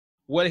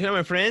Well, hello,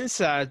 my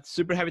friends.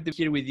 Super happy to be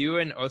here with you,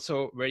 and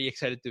also very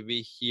excited to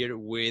be here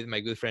with my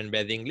good friend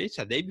Beth English.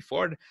 A day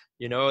before,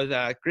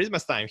 the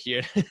Christmas time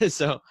here.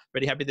 So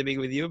very happy to be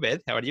with you,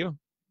 Beth. How are you?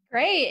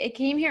 Great. It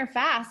came here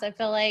fast. I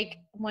feel like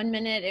 1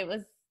 minute it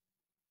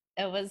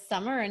was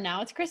summer and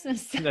now it's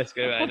Christmas. That's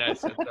good. I know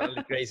it's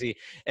totally crazy.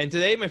 And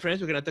today, my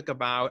friends, we're gonna talk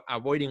about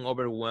avoiding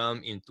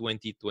overwhelm in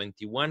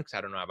 2021. Because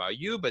I don't know about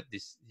you, but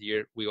this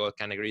year we all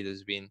can agree that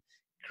it's been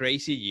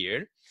crazy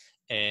year.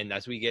 And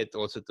as we get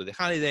also to the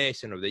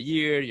holidays, end of the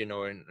year,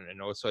 and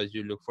also as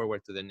you look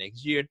forward to the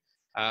next year,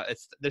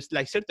 there's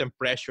like certain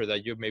pressure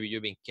that you've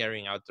been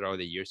carrying out throughout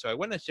the year. So I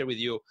want to share with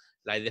you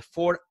like the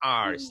 4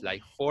 R's,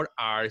 like 4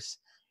 R's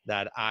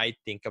that I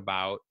think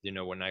about,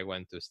 when I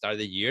want to start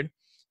the year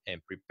and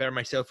prepare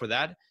myself for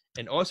that.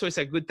 And also it's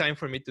a good time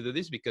for me to do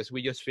this because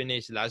we just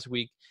finished last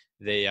week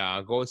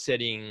the goal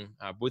setting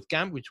boot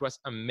camp, which was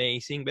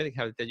amazing. But I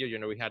have to tell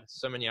you, we had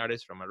so many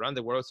artists from around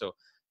the world. So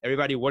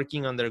everybody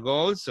working on their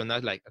goals. So now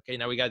it's like, okay,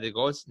 now we got the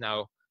goals.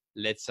 Now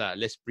let's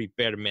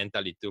prepare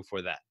mentally too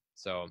for that.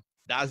 So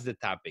that's the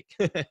topic.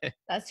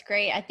 That's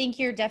great. I think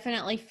you're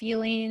definitely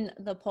feeling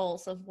the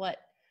pulse of what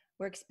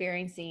we're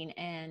experiencing.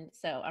 And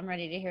so I'm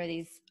ready to hear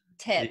these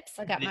tips.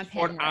 I got The my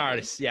four pen ready.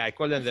 R's. Yeah, I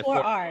call them the Four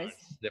four R's.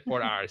 R's. The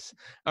 4 R's.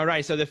 All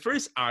right. So the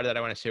first R that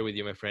I want to share with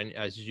you, my friend,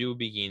 as you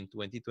begin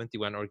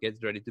 2021 or get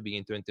ready to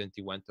begin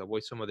 2021 to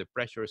avoid some of the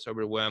pressures,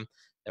 overwhelm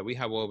that we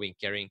have all been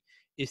carrying,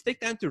 is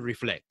take time to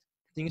reflect.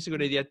 I think it's a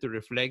good idea to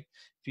reflect,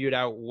 figure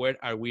out where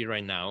are we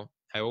right now.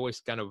 I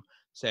always kind of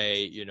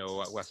say,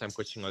 as I'm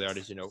coaching other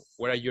artists,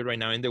 where are you right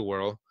now in the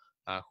world,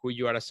 who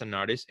you are as an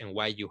artist, and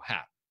why you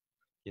have.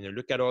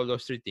 Look at all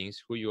those three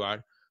things: who you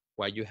are,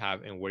 what you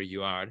have, and where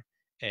you are.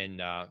 And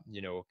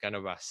kind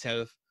of a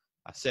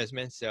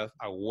self-assessment,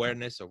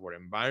 self-awareness of our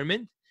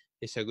environment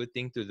is a good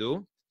thing to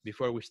do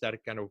before we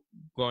start kind of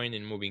going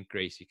and moving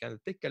crazy. Kind of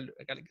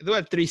do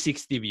a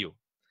 360 view,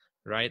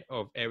 right,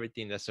 of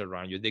everything that's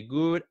around you, the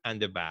good and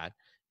the bad.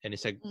 And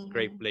it's a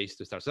great place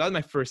to start. So that's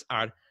my first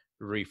R,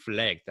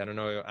 reflect. I don't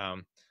know,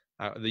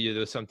 do you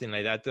do something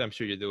like that too? I'm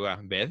sure you do,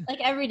 Beth.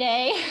 Like every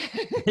day.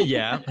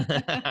 Yeah.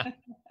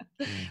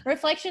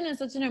 Reflection is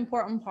such an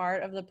important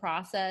part of the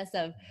process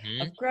of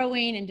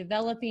growing and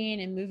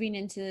developing and moving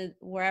into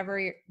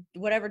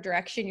whatever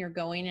direction you're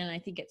going in. I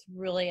think it's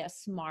really a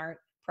smart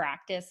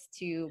practice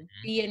to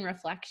be in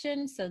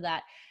reflection so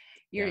that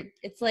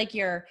it's like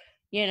you're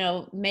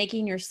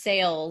making your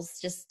sails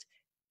just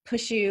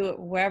push you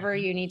wherever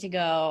you need to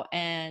go,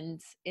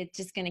 and it's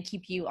just going to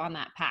keep you on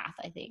that path,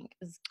 I think.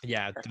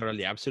 Yeah,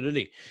 totally.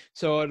 Absolutely.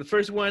 So the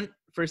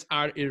first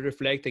R is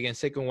reflect. Again,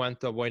 second one,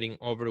 to avoiding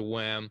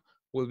overwhelm,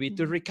 will be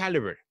to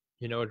recalibrate.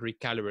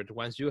 Recalibrate.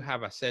 Once you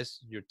have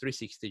assessed your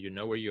 360, you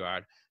know where you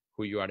are,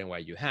 who you are, and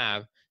what you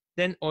have,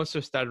 then also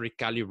start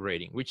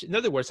recalibrating, which in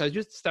other words, as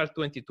you start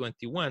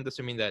 2021,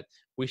 doesn't mean that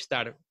we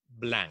start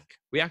blank.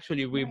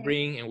 We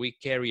bring and we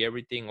carry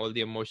everything, all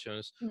the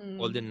emotions,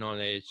 all the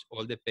knowledge,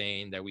 all the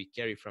pain that we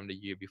carry from the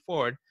year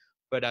before.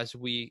 But as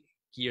we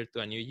gear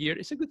to a new year,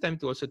 it's a good time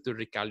to also to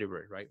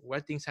recalibrate, right?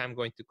 What things I'm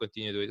going to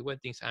continue doing,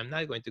 what things I'm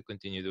not going to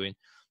continue doing,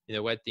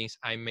 what things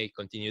I may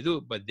continue to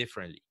do, but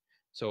differently.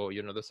 So,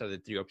 those are the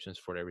three options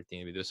for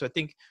everything we do. So I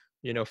think,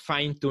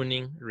 fine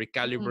tuning,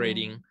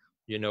 recalibrating,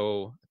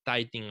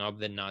 tightening up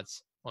the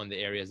knots on the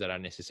areas that are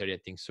necessary, I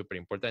think super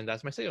important.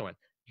 That's my second one,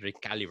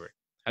 recalibrate.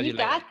 How do you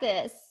like got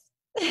that? this.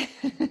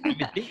 I've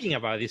been thinking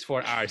about these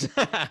 4 R's.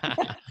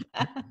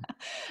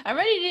 I'm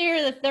ready to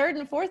hear the third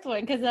and fourth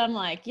one because I'm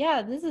like,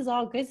 yeah, this is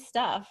all good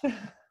stuff.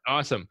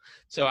 Awesome.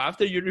 So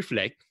after you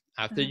reflect,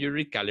 after you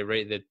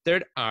recalibrate, the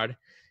third R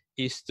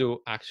is to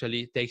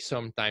actually take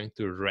some time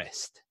to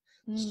rest.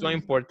 So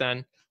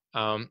important.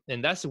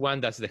 And that's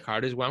the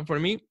hardest one for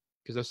me,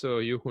 because also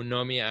you who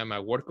know me, I'm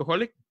a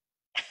workaholic.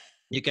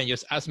 You can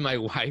just ask my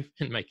wife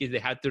and my kids. They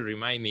had to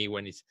remind me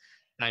when it's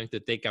time to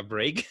take a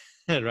break,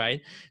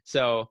 right?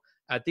 So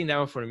I think that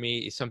one for me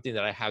is something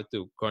that I have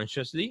to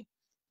consciously,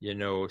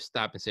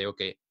 stop and say,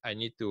 okay, I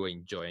need to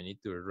enjoy, I need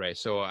to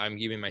rest. So I'm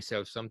giving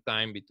myself some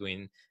time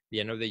between the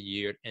end of the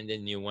year and the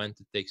new one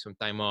to take some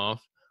time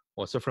off.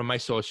 Also from my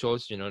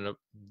socials, I'm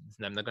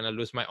not going to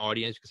lose my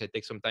audience because I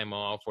take some time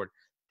off or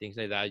things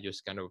like that.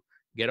 Just kind of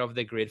get off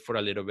the grid for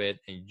a little bit,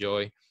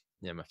 enjoy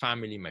my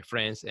family, my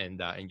friends,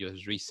 and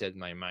just reset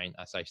my mind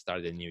as I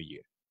start the new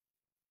year.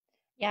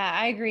 Yeah,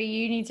 I agree.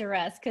 You need to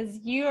rest because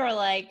you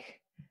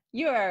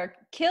are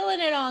killing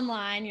it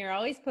online. You're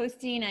always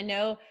posting. I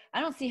know,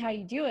 I don't see how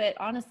you do it,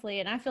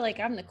 honestly. And I feel like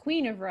I'm the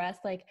queen of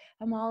rest. Like,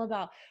 I'm all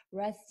about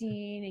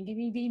resting and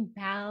being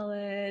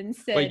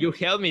balanced. Well, you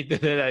help me to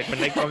do that when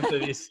I come to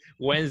these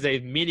Wednesday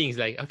meetings.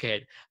 Like,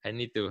 okay, I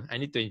need to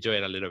enjoy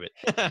it a little bit.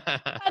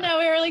 I know,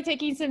 we were like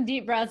taking some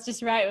deep breaths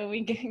just right when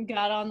we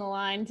got on the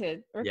line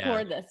to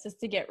record this, just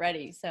to get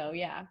ready. So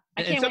yeah,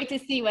 I can't wait to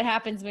see what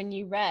happens when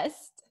you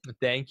rest.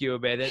 Thank you,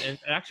 Beth. And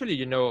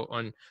actually,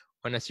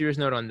 on a serious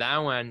note on that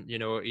one,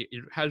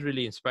 it has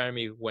really inspired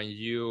me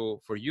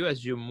for you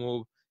as you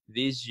move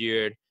this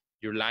year,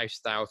 your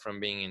lifestyle from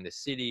being in the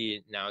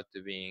city now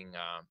to being,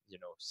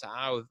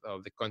 south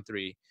of the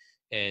country,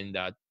 and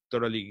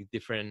totally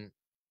different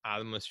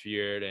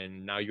atmosphere,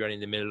 and now you're in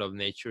the middle of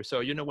nature.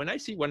 So, when I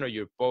see one of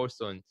your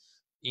posts on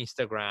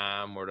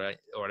Instagram,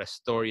 or a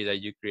story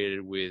that you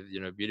created with,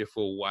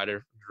 beautiful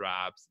water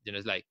drops,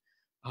 it's like,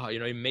 oh,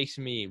 it makes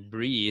me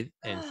breathe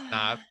and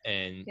stop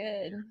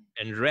Good.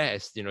 and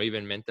rest,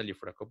 even mentally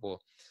for a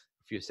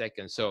few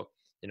seconds. So,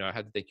 I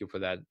have to thank you for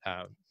that,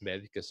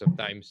 Beth, because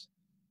sometimes,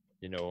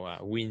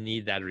 we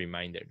need that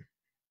reminder.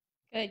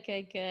 Good,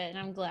 good, good. And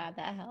I'm glad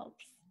that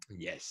helps.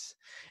 Yes.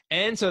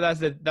 And so that's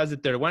the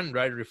third one,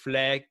 right?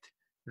 Reflect,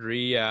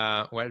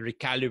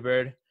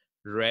 recalibrate,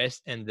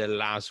 rest, and the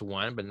last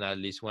one, but not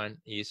least one,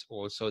 is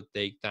also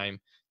take time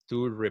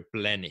to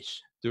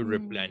replenish. And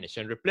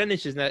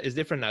replenish is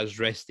different as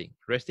resting.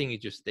 Resting is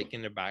just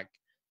taking a back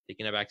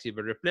seat.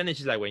 But replenish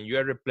is like when you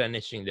are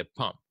replenishing the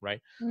pump,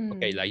 right?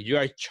 Okay, like you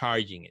are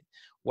charging it.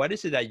 What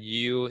is it that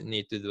you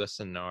need to do as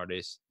an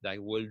artist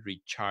that will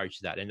recharge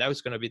that? And that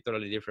was going to be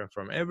totally different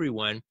from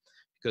everyone,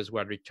 because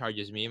what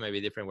recharges me might be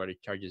different what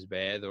recharges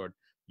Beth, or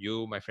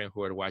you, my friend,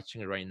 who are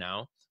watching right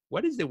now.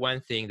 What is the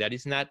one thing that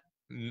is not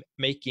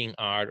making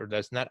art, or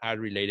that's not art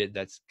related,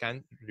 that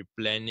can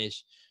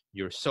replenish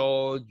your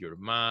soul, your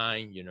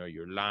mind,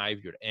 your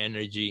life, your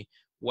energy?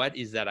 What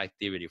is that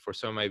activity? For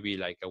some, might be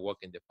like a walk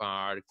in the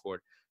park,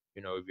 or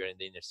if you're in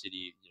the inner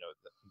city,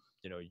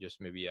 just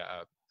maybe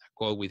a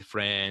call with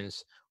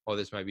friends.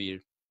 Others might be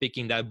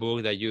picking that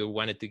book that you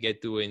wanted to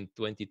get to in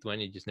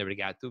 2020, just never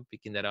got to,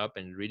 picking that up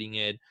and reading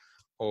it,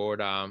 or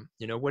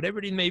whatever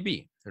it may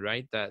be,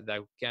 right?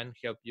 That can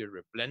help you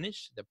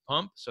replenish the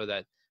pump, so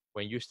that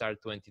when you start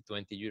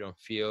 2020, you don't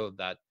feel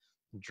that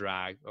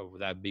drag of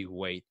that big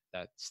weight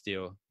that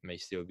may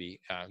still be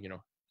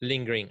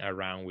lingering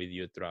around with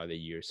you throughout the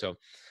year. So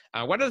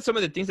what are some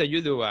of the things that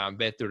you do,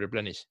 Beth, to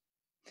replenish?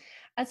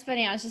 That's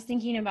funny. I was just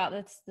thinking about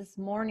this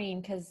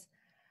morning, because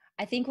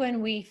I think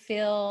when we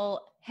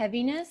feel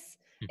heaviness,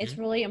 it's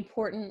really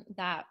important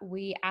that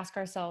we ask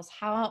ourselves,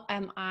 how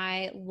am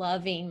I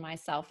loving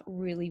myself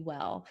really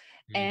well?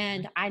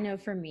 And I know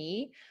for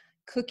me,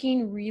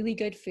 cooking really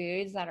good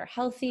foods that are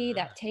healthy,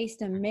 that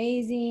taste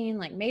amazing,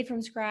 like made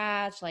from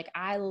scratch, like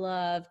I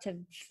love to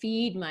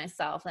feed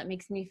myself. That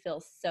makes me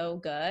feel so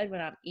good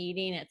when I'm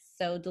eating. It's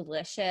so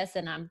delicious,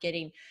 and I'm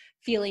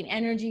feeling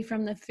energy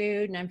from the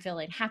food, and I'm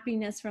feeling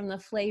happiness from the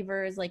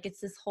flavors. Like it's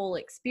this whole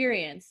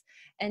experience.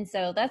 And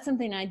so that's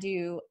something I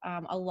do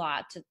a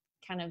lot, to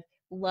kind of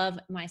love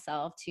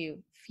myself, to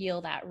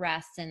feel that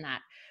rest and that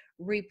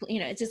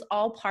it's just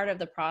all part of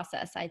the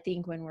process. I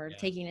think when we're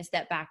taking a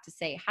step back to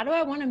say, how do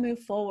I want to move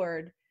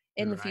forward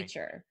in the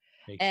future?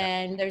 Exactly.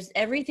 And there's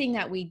everything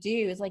that we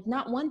do is like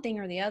not one thing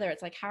or the other.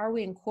 It's like, how are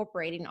we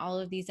incorporating all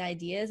of these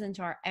ideas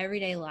into our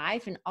everyday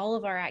life and all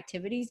of our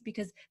activities,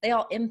 because they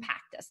all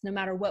impact us no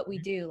matter what we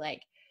do.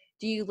 Like,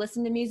 do you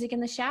listen to music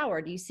in the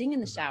shower? Do you sing in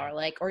the shower?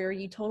 Like, or are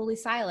you totally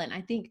silent? I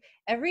think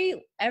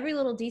every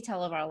little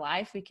detail of our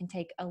life we can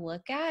take a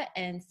look at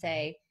and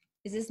say,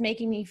 is this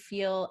making me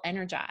feel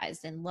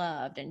energized and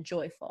loved and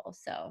joyful?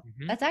 So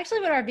that's actually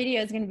what our video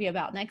is going to be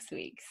about next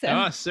week. So.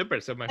 Oh, super.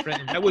 So my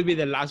friend, that will be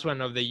the last one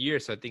of the year.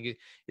 So I think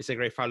it's a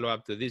great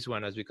follow-up to this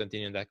one as we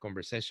continue that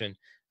conversation,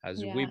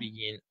 as we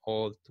begin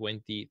all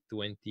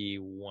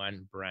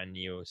 2021 brand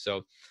new.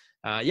 So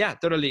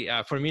totally.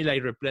 For me,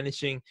 like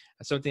replenishing,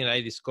 something that I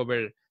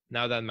discovered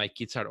now that my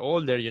kids are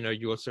older,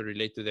 you also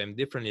relate to them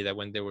differently than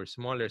when they were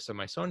smaller. So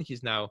my son,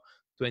 he's now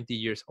 20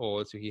 years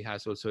old. So he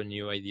has also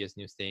new ideas,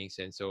 new things.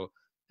 And so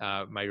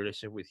my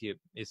relationship with him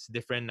is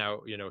different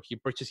now. He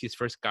purchased his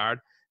first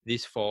car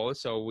this fall.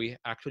 So we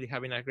actually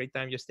having a great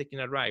time just taking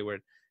a ride where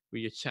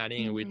we're just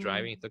chatting and we're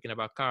driving, talking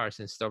about cars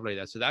and stuff like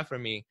that. So that for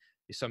me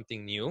is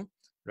something new,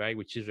 right?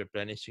 Which is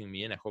replenishing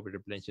me, and I hope it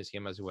replenishes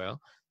him as well.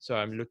 So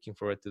I'm looking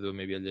forward to do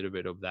maybe a little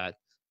bit of that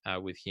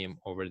with him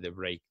over the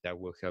break. That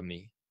will help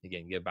me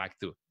again get back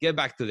to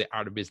the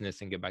art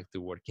business and get back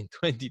to work in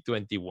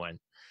 2021.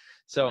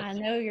 So I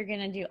know you're going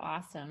to do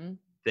awesome.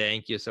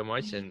 Thank you so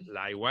much. And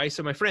likewise.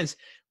 So my friends,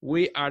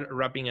 we are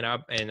wrapping it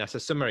up. And as a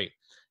summary,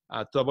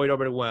 to avoid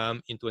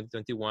overwhelm in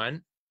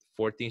 2021,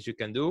 4 things you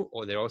can do,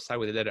 or they all start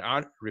with the letter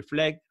R: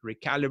 reflect,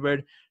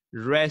 recalibrate,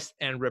 rest,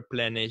 and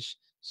replenish.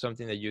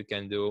 Something that you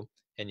can do.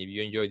 And if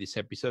you enjoyed this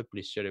episode,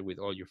 please share it with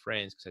all your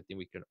friends, because I think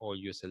we can all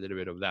use a little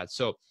bit of that.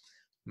 So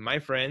my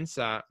friends,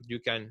 you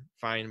can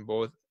find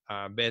both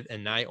Beth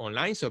and I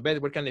online. So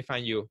Beth, where can they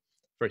find you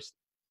first?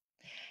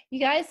 You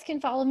guys can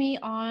follow me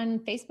on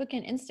Facebook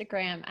and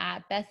Instagram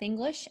at Beth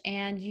English,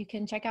 and you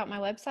can check out my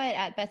website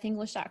at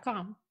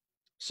bethenglish.com.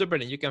 Super.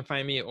 And you can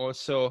find me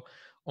also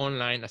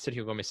online at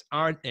Sergio Gomez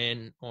Art,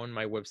 and on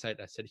my website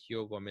at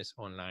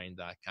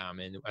sergiogomezonline.com.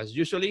 And as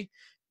usually,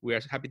 we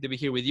are happy to be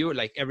here with you.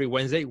 Like every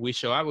Wednesday, we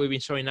show up. We've been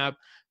showing up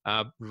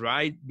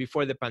right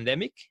before the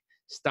pandemic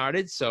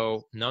started,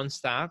 so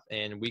nonstop.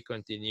 And we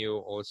continue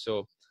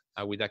also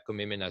with that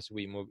commitment as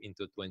we move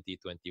into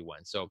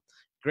 2021. So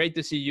great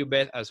to see you,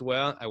 Beth, as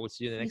well. I will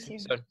see you in the next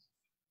episode.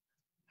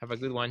 Have a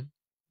good one.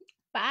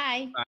 Bye. Bye.